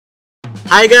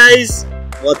Hi guys,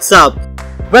 what's up?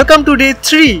 Welcome to day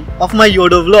 3 of my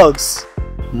Yodo vlogs.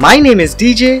 My name is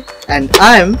DJ and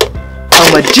I'm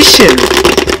a magician.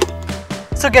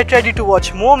 So get ready to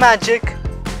watch more magic,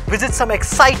 visit some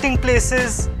exciting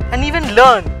places and even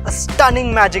learn a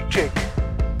stunning magic trick.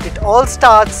 It all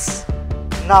starts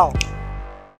now.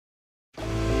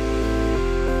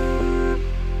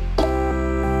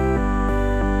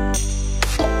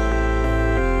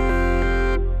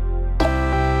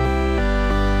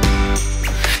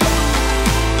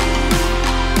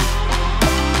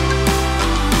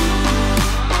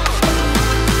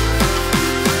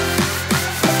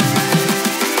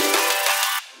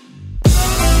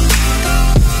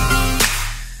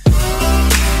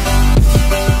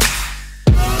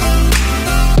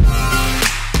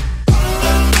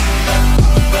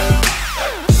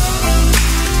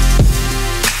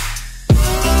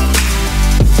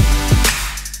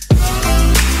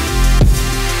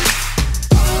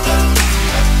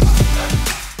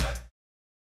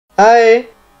 Hi.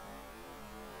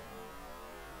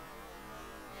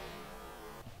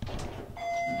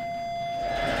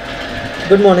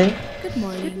 Good morning. Good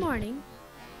morning. Good morning.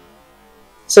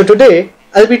 So today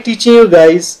I'll be teaching you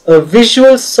guys a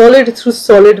visual solid through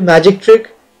solid magic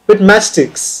trick with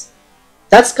matchsticks.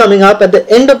 That's coming up at the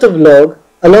end of the vlog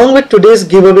along with today's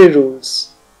giveaway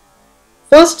rules.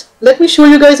 First, let me show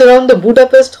you guys around the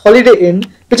Budapest Holiday Inn,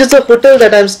 which is the hotel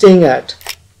that I'm staying at.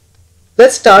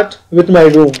 Let's start with my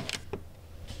room.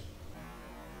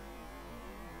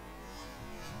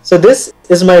 So this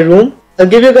is my room. I'll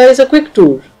give you guys a quick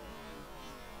tour.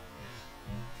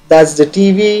 That's the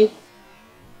TV,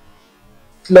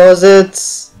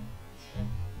 closets,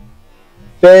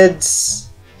 beds.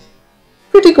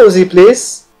 Pretty cozy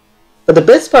place. But the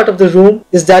best part of the room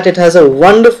is that it has a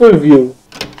wonderful view.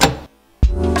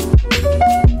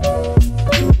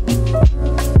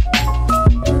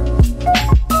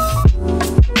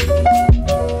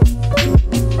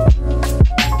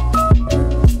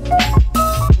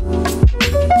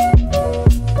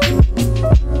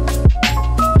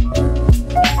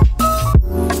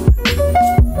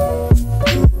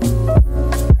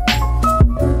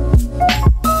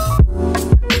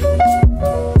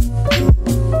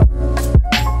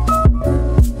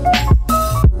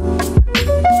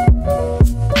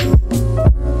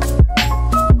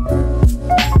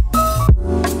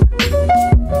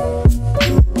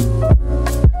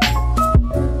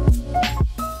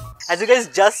 As you guys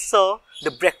just saw,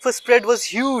 the breakfast spread was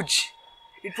huge.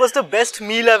 It was the best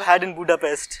meal I've had in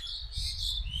Budapest.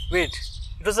 Wait,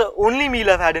 it was the only meal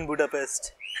I've had in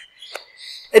Budapest.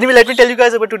 Anyway, let me tell you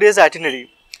guys about today's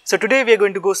itinerary. So today we are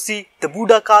going to go see the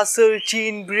Buda Castle,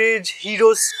 Chain Bridge,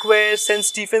 Heroes Square, St.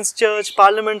 Stephen's Church,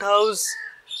 Parliament House.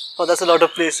 Oh, that's a lot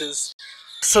of places.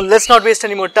 So let's not waste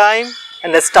any more time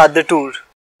and let's start the tour.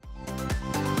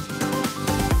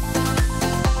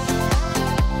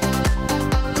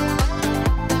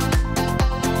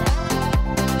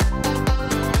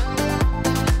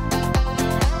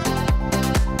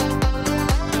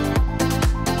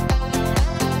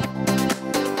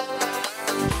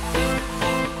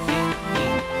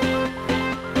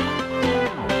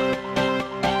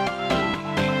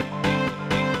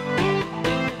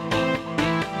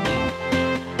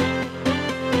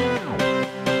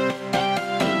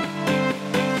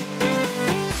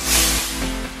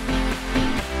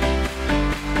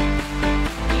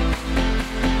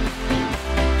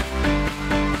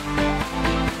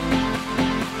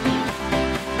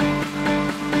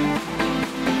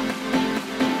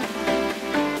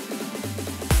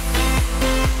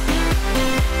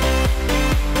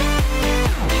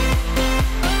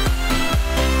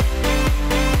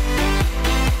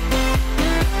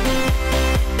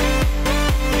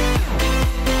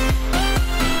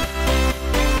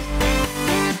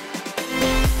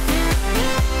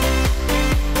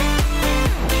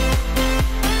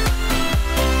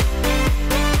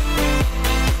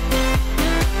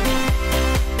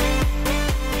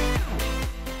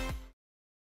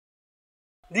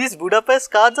 These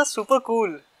Budapest cards are super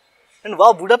cool. And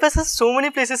wow, Budapest has so many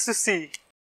places to see.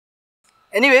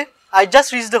 Anyway, I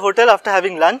just reached the hotel after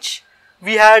having lunch.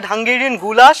 We had Hungarian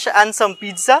goulash and some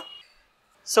pizza.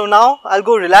 So now I'll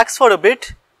go relax for a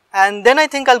bit and then I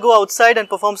think I'll go outside and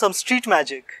perform some street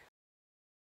magic.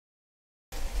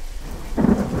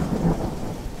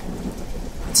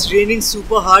 It's raining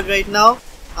super hard right now.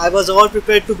 I was all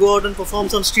prepared to go out and perform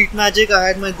some street magic. I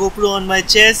had my GoPro on my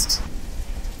chest.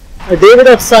 A day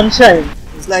without sunshine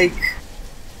is like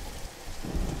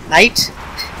night.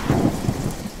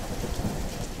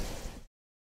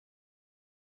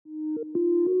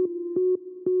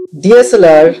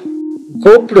 DSLR,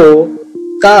 GoPro,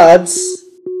 cards,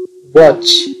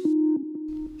 Watch.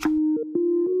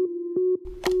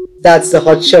 That's the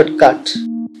hotshot cut.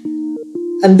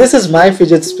 And this is my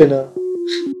fidget spinner.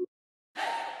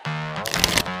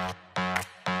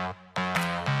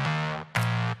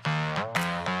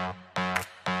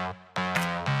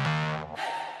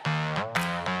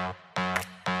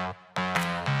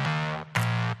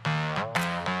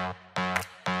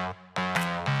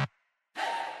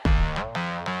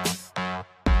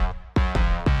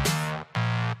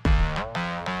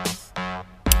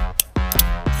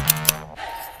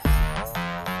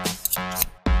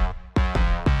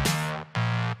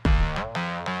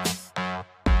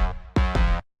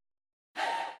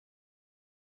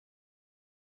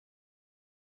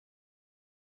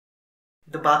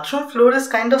 The bathroom floor is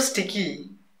kind of sticky.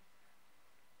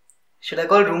 Should I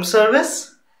call room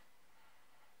service?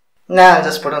 Nah, I'll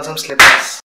just put on some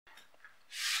slippers.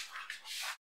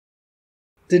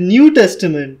 The New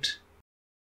Testament.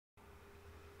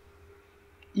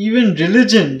 Even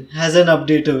religion has an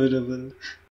update available.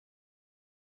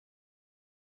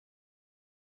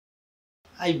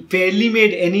 I barely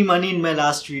made any money in my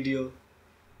last video.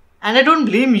 And I don't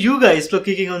blame you guys for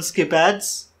clicking on skip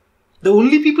ads. The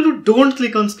only people who don't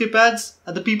click on skip ads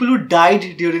are the people who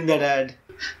died during that ad.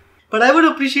 But I would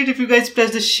appreciate if you guys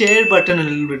press the share button a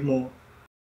little bit more.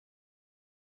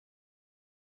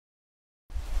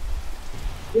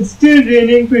 It's still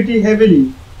raining pretty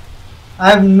heavily. I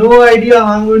have no idea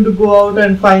how I'm going to go out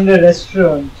and find a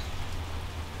restaurant.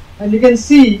 And you can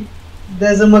see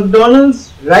there's a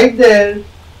McDonald's right there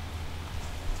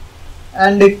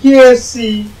and a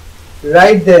KFC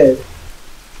right there.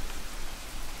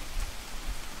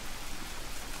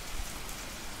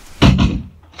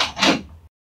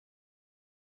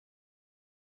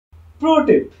 Pro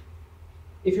tip: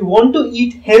 if you want to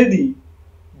eat healthy,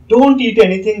 don't eat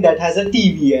anything that has a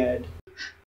TV ad.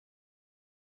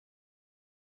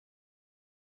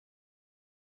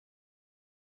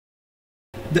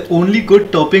 The only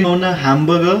good topping on a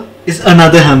hamburger is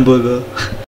another hamburger.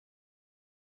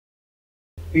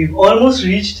 We've almost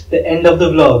reached the end of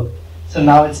the vlog, so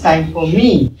now it's time for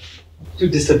me to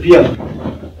disappear.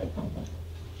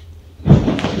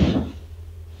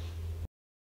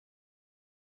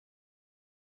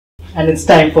 And it's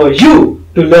time for you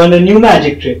to learn a new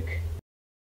magic trick.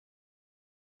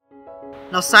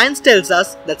 Now science tells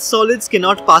us that solids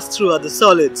cannot pass through other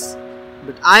solids.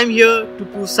 But I'm here to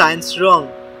prove science wrong.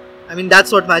 I mean,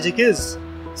 that's what magic is.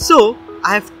 So,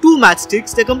 I have two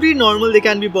matchsticks. They're completely normal, they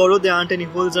can be borrowed, there aren't any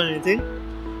holes or anything.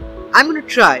 I'm going to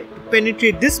try to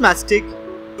penetrate this matchstick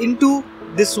into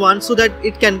this one so that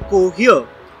it can go here.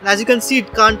 And as you can see,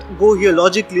 it can't go here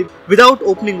logically without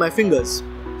opening my fingers.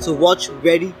 So watch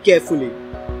very carefully.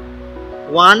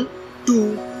 1,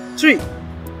 2, 3.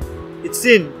 It's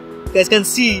in. You guys can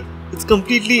see it's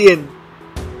completely in.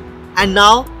 And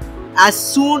now, as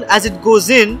soon as it goes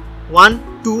in,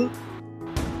 1, 2,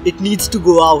 it needs to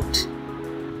go out.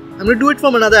 I'm going to do it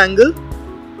from another angle.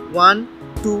 1,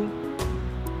 2,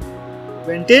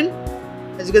 went in.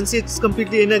 As you can see, it's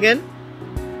completely in again.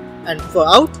 And for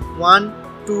out, 1,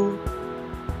 2,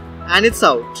 and it's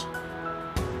out.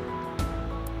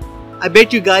 I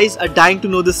bet you guys are dying to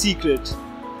know the secret.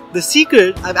 The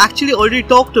secret I've actually already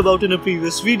talked about in a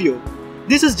previous video.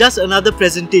 This is just another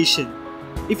presentation.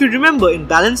 If you remember, in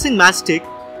balancing matchstick,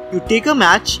 you take a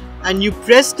match and you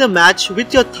press the match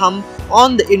with your thumb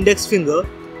on the index finger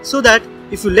so that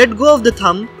if you let go of the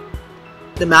thumb,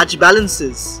 the match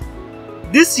balances.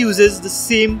 This uses the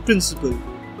same principle.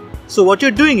 So what you're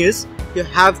doing is, you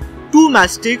have two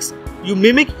matchsticks, you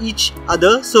mimic each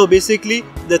other, so basically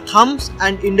the thumbs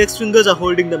and index fingers are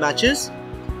holding the matches.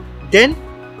 Then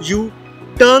you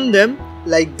turn them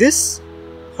like this,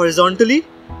 horizontally.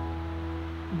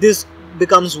 This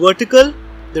becomes vertical,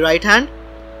 the right hand,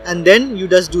 and then you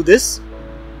just do this.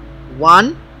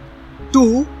 1,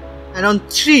 2, and on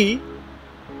 3,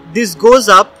 this goes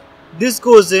up, this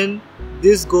goes in,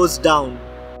 this goes down.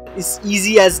 It's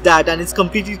easy as that, and it's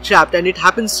completely trapped, and it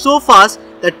happens so fast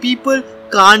that people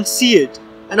can't see it.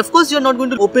 And of course, you're not going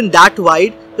to open that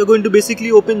wide, you're going to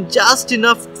basically open just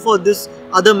enough for this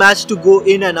other match to go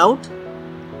in and out.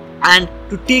 And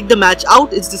to take the match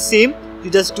out, it's the same. You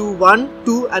just do 1,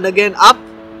 2, and again up,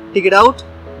 take it out,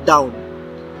 down.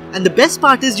 And the best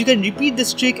part is you can repeat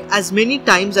this trick as many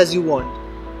times as you want.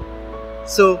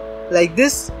 So like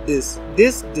this,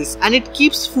 and it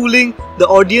keeps fooling the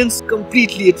audience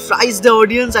completely. It fries the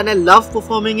audience, and I love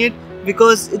performing it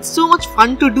because it's so much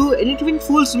fun to do, and it even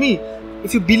fools me.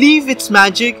 If you believe it's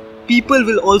magic, people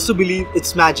will also believe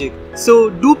it's magic. So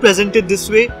do present it this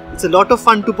way. It's a lot of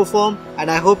fun to perform, and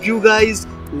I hope you guys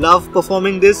love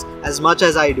performing this as much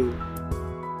as I do.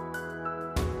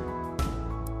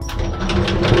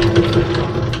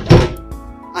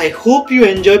 I hope you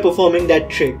enjoy performing that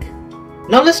trick.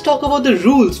 Now let's talk about the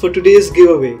rules for today's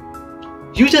giveaway.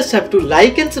 You just have to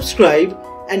like and subscribe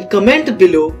and comment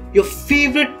below your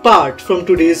favorite part from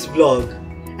today's vlog.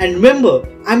 And remember,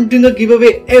 I'm doing a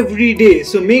giveaway every day,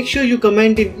 so make sure you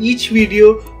comment in each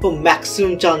video for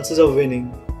maximum chances of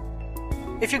winning.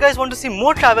 If you guys want to see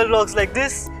more travel vlogs like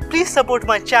this, please support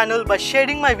my channel by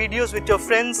sharing my videos with your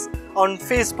friends on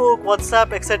Facebook,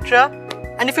 WhatsApp, etc.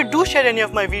 And if you do share any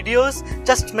of my videos,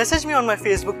 just message me on my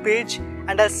Facebook page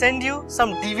and I'll send you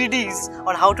some DVDs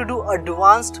on how to do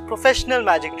advanced professional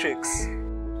magic tricks.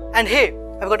 And hey,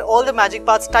 I've got all the magic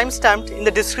parts time-stamped in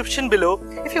the description below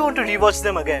if you want to rewatch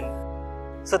them again.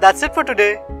 So that's it for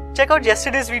today. Check out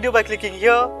yesterday's video by clicking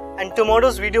here and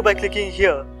tomorrow's video by clicking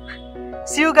here.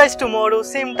 See you guys tomorrow,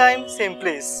 same time, same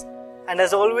place. And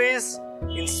as always,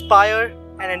 inspire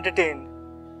and entertain.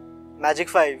 Magic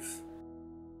 5.